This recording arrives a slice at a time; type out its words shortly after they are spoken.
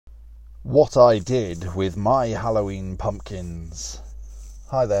What I did with my Halloween pumpkins.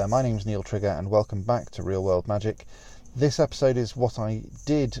 Hi there, my name's Neil Trigger and welcome back to Real World Magic. This episode is what I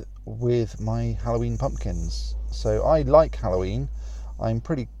did with my Halloween pumpkins. So I like Halloween. I'm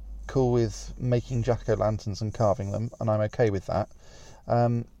pretty cool with making jack-o'-lanterns and carving them, and I'm okay with that.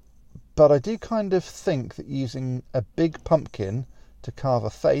 But I do kind of think that using a big pumpkin to carve a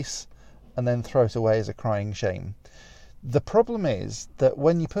face and then throw it away is a crying shame. The problem is that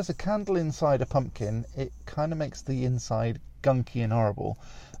when you put a candle inside a pumpkin, it kind of makes the inside gunky and horrible,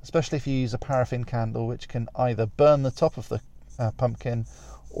 especially if you use a paraffin candle, which can either burn the top of the pumpkin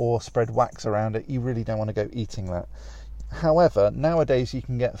or spread wax around it. You really don't want to go eating that. However, nowadays you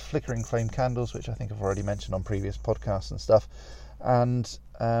can get flickering flame candles, which I think I've already mentioned on previous podcasts and stuff, and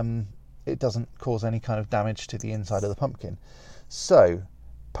it doesn't cause any kind of damage to the inside of the pumpkin. So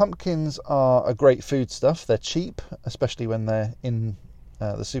pumpkins are a great foodstuff. They're cheap, especially when they're in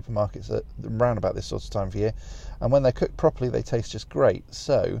the supermarkets around about this sort of time of year. And when they're cooked properly, they taste just great.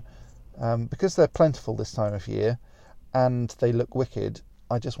 So, because they're plentiful this time of year and they look wicked,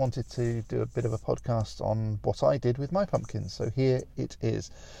 I just wanted to do a bit of a podcast on what I did with my pumpkins. So here it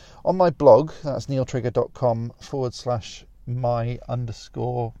is. On my blog, that's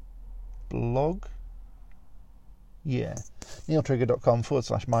neiltrigger.com/my_blog. Yeah,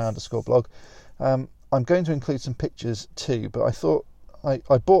 neiltrigger.com/my_blog. I'm going to include some pictures too, but I thought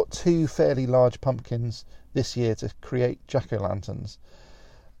I bought two fairly large pumpkins this year to create jack-o'-lanterns,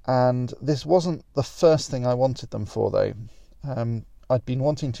 and this wasn't the first thing I wanted them for though. I'd been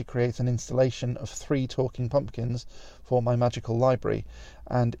wanting to create an installation of 3 talking pumpkins for my magical library,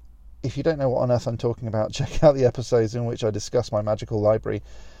 and if you don't know what on earth I'm talking about, check out the episodes in which I discuss my magical library.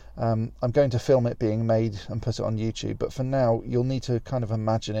 I'm going to film it being made and put it on YouTube, but for now you'll need to kind of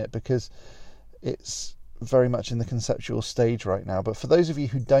imagine it because it's very much in the conceptual stage right now. But for those of you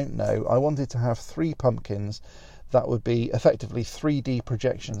who don't know, I wanted to have 3 pumpkins that would be effectively 3D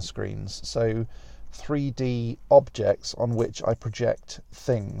projection screens, so 3D objects on which I project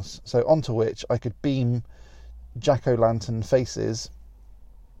things, so onto which I could beam jack-o'-lantern faces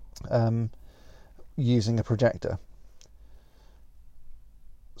using a projector.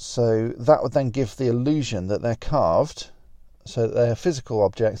 So that would then give the illusion that they're carved, so that they're physical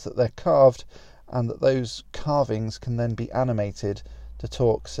objects, that they're carved, and that those carvings can then be animated to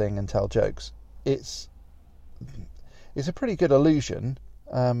talk, sing, and tell jokes. It's a pretty good illusion,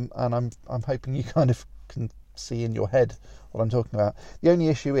 and I'm hoping you kind of can see in your head what I'm talking about. The only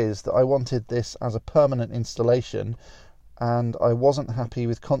issue is that I wanted this as a permanent installation, and I wasn't happy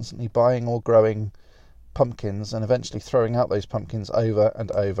with constantly buying or growing pumpkins and eventually throwing out those pumpkins over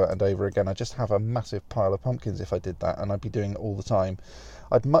and over and over again. I just have a massive pile of pumpkins if I did that, and I'd be doing it all the time.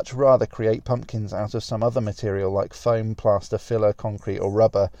 I'd much rather create pumpkins out of some other material like foam, plaster, filler, concrete or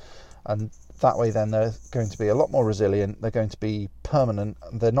rubber, and that way then they're going to be a lot more resilient, they're going to be permanent,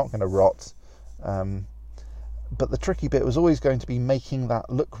 they're not going to rot. But the tricky bit was always going to be making that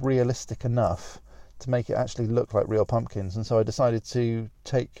look realistic enough to make it actually look like real pumpkins, and so I decided to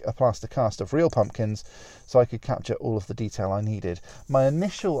take a plaster cast of real pumpkins so I could capture all of the detail I needed. My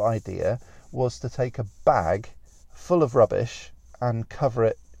initial idea was to take a bag full of rubbish and cover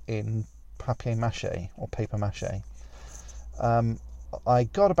it in papier-mâché or paper-mâché. I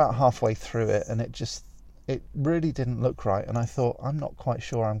got about halfway through it and it really didn't look right, and I thought, I'm not quite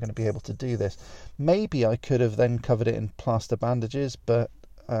sure I'm going to be able to do this. Maybe I could have then covered it in plaster bandages, but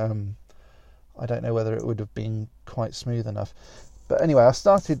I don't know whether it would have been quite smooth enough. But anyway, I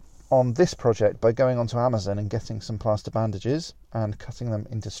started on this project by going onto Amazon and getting some plaster bandages and cutting them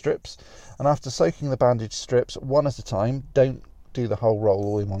into strips. And after soaking the bandage strips one at a time, don't do the whole roll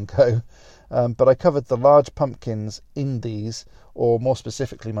all in one go, but I covered the large pumpkins in these, or more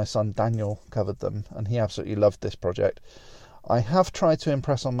specifically my son Daniel covered them, and he absolutely loved this project. I have tried to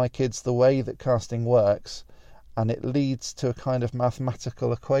impress on my kids the way that casting works, and it leads to a kind of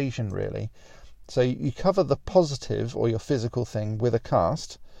mathematical equation really. So you cover the positive or your physical thing with a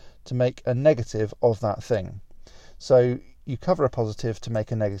cast to make a negative of that thing. So you cover a positive to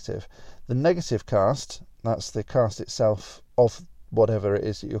make a negative. The negative cast, that's the cast itself of whatever it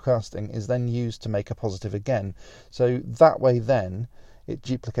is that you're casting, is then used to make a positive again. So that way then it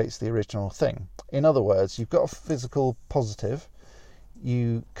duplicates the original thing. In other words, you've got a physical positive,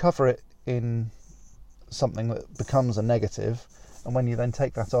 you cover it in something that becomes a negative, and when you then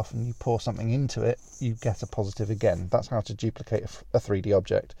take that off and you pour something into it, you get a positive again. That's how to duplicate a 3D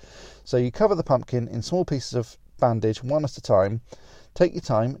object. So you cover the pumpkin in small pieces of bandage, one at a time. Take your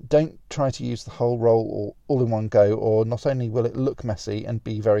time, don't try to use the whole roll all in one go, or not only will it look messy and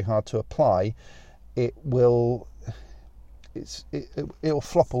be very hard to apply, it will it'll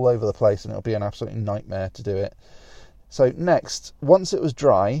flop all over the place and it'll be an absolute nightmare to do it. So next, once it was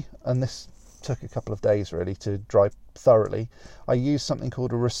dry, and this took a couple of days really to dry thoroughly, I used something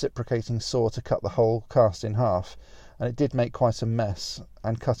called a reciprocating saw to cut the whole cast in half, and it did make quite a mess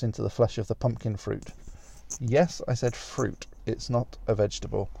and cut into the flesh of the pumpkin fruit. Yes, I said fruit, it's not a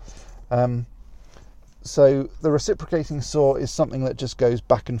vegetable. So the reciprocating saw is something that just goes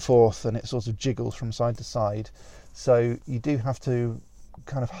back and forth and it sort of jiggles from side to side, so you do have to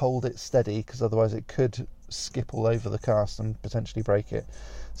kind of hold it steady, because otherwise it could skip all over the cast and potentially break it.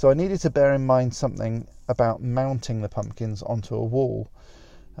 So I needed to bear in mind something about mounting the pumpkins onto a wall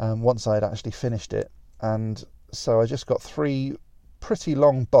once I had actually finished it, and so I just got 3 pretty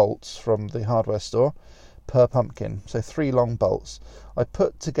long bolts from the hardware store per pumpkin, so 3 long bolts. I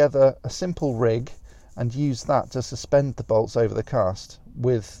put together a simple rig and used that to suspend the bolts over the cast,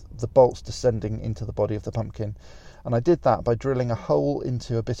 with the bolts descending into the body of the pumpkin. And I did that by drilling a hole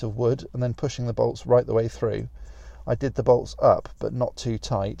into a bit of wood and then pushing the bolts right the way through. I did the bolts up, but not too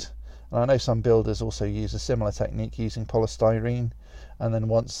tight. And I know some builders also use a similar technique using polystyrene, and then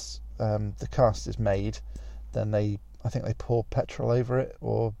once the cast is made, then I think they pour petrol over it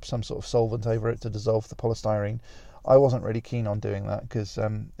or some sort of solvent over it to dissolve the polystyrene. I wasn't really keen on doing that because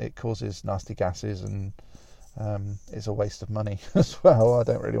it causes nasty gases and it's a waste of money as well. I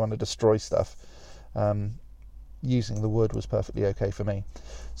don't really want to destroy stuff. Using the wood was perfectly okay for me.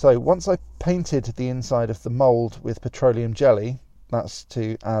 So once I painted the inside of the mould with petroleum jelly, that's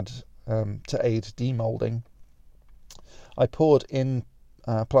to add to aid demolding, I poured in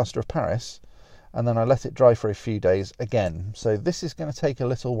plaster of Paris, and then I let it dry for a few days again. So this is going to take a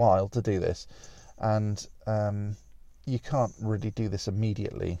little while to do this, and you can't really do this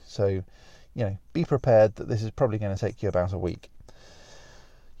immediately, so be prepared that this is probably going to take you about a week.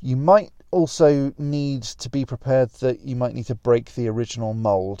 You might also need to be prepared that you might need to break the original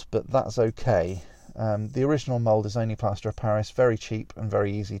mould, but that's okay. The original mould is only plaster of Paris, very cheap and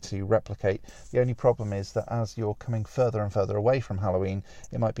very easy to replicate. The only problem is that as you're coming further and further away from Halloween,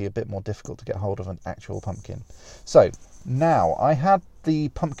 it might be a bit more difficult to get hold of an actual pumpkin. So now I had the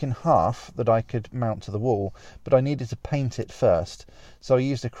pumpkin half that I could mount to the wall, but I needed to paint it first. So I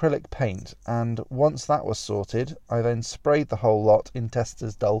used acrylic paint, and once that was sorted, I then sprayed the whole lot in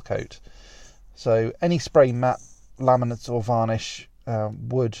Testors Dull Coat. So any spray matte, laminate or varnish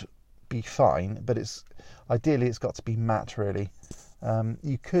would be fine, but ideally it's got to be matte really.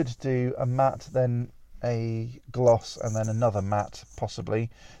 You could do a matte, then a gloss, and then another matte possibly,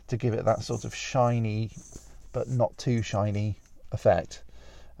 to give it that sort of shiny but not too shiny effect.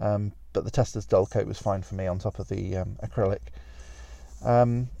 But the Testors Dull Coat was fine for me on top of the acrylic.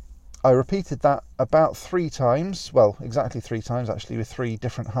 I repeated that about 3 times, well, exactly 3 times actually, with 3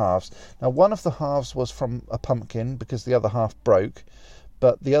 different halves. Now one of the halves was from a pumpkin because the other half broke,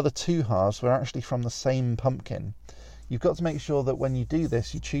 but the other 2 halves were actually from the same pumpkin. You've got to make sure that when you do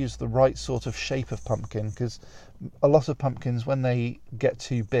this, you choose the right sort of shape of pumpkin, because a lot of pumpkins, when they get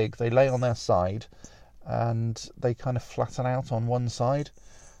too big, they lay on their side and they kind of flatten out on one side,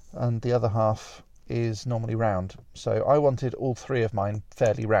 and the other half is normally round. So I wanted all 3 of mine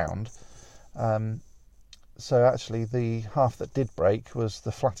fairly round. So actually the half that did break was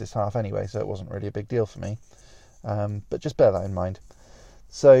the flattest half anyway, so it wasn't really a big deal for me. But just bear that in mind.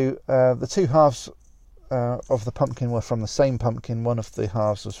 So the 2 halves of the pumpkin were from the same pumpkin. One of the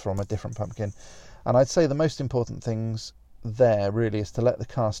halves was from a different pumpkin. And I'd say the most important things there really is to let the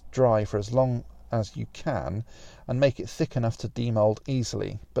cast dry for as long as you can and make it thick enough to demold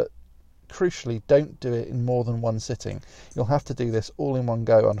easily. But crucially, don't do it in more than one sitting. You'll have to do this all in one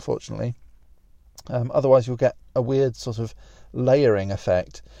go, unfortunately. Otherwise you'll get a weird sort of layering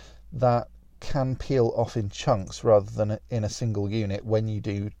effect that can peel off in chunks rather than in a single unit when you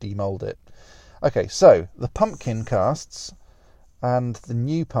do demold it. Okay, so the pumpkin casts and the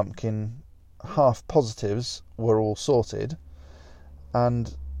new pumpkin half positives were all sorted,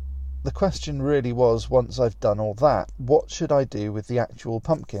 and the question really was, once I've done all that, what should I do with the actual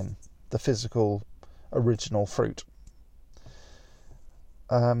pumpkin, the physical original fruit?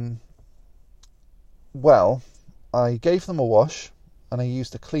 Well, I gave them a wash, and I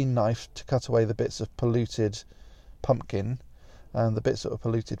used a clean knife to cut away the bits of polluted pumpkin and the bits that were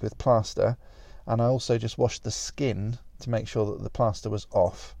polluted with plaster, and I also just washed the skin to make sure that the plaster was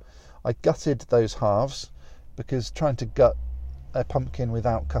off. I gutted those halves, because trying to gut a pumpkin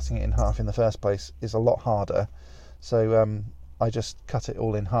without cutting it in half in the first place is a lot harder. So I just cut it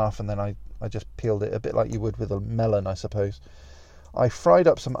all in half, and then I just peeled it a bit like you would with a melon, I suppose. I fried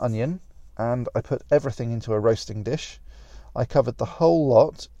up some onion, and I put everything into a roasting dish. I covered the whole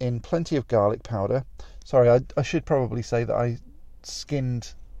lot in plenty of garlic powder, Sorry, I should probably say that I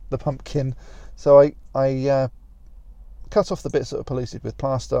skinned the pumpkin. So I cut off the bits that were polluted with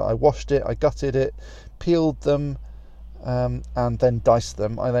plaster. I washed it, I gutted it, peeled them, and then diced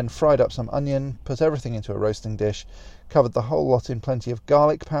them. I then fried up some onion, put everything into a roasting dish, covered the whole lot in plenty of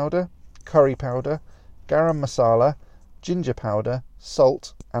garlic powder, curry powder, garam masala, ginger powder,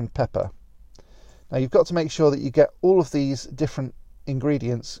 salt and pepper. Now you've got to make sure that you get all of these different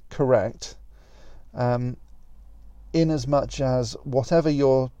ingredients correct, in as much as whatever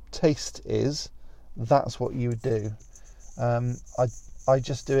your taste is, that's what you would do. I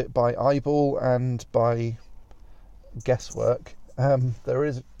just do it by eyeball and by guesswork. There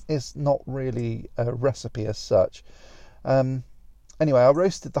is not really a recipe as such. Anyway, I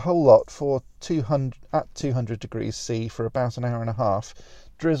roasted the whole lot for 200 degrees C for about an hour and a half,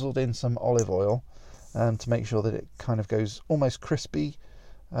 drizzled in some olive oil to make sure that it kind of goes almost crispy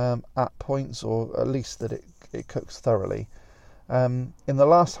at points, or at least that it cooks thoroughly. In the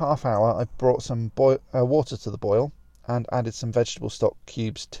last half hour, I brought some water to the boil and added some vegetable stock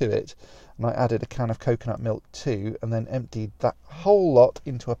cubes to it, and I added a can of coconut milk too, and then emptied that whole lot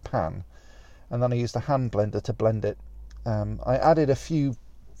into a pan, and then I used a hand blender to blend it. I added a few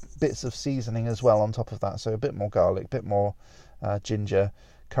bits of seasoning as well on top of that, so a bit more garlic, a bit more ginger,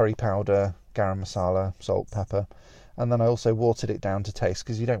 curry powder, garam masala, salt, pepper, and then I also watered it down to taste,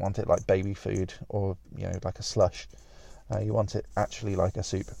 because you don't want it like baby food or like a slush. You want it actually like a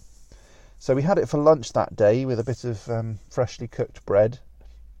soup. So we had it for lunch that day with a bit of freshly cooked bread.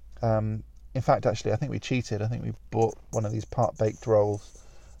 In fact, actually, I think we cheated. I think we bought one of these part-baked rolls,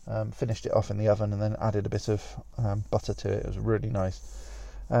 finished it off in the oven, and then added a bit of butter to it. It was really nice.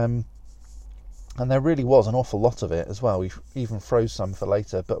 And there really was an awful lot of it as well. We even froze some for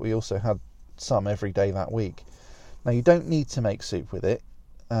later, but we also had some every day that week. Now, you don't need to make soup with it.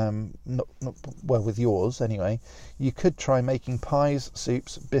 Not well, with yours anyway. You could try making pies,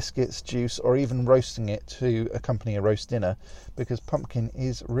 soups, biscuits, juice, or even roasting it to accompany a roast dinner, because pumpkin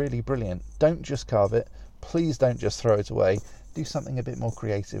is really brilliant. Don't just carve it. Please don't just throw it away. Do something a bit more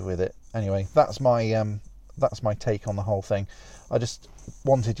creative with it. Anyway, that's my take on the whole thing. I just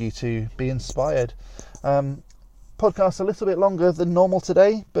wanted you to be inspired. Podcast a little bit longer than normal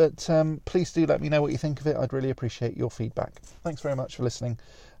today, but please do let me know what you think of it. I'd really appreciate your feedback. Thanks very much for listening,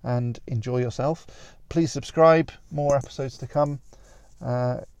 and enjoy yourself. Please subscribe, more episodes to come.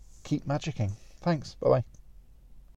 Keep magicking. Thanks, bye bye.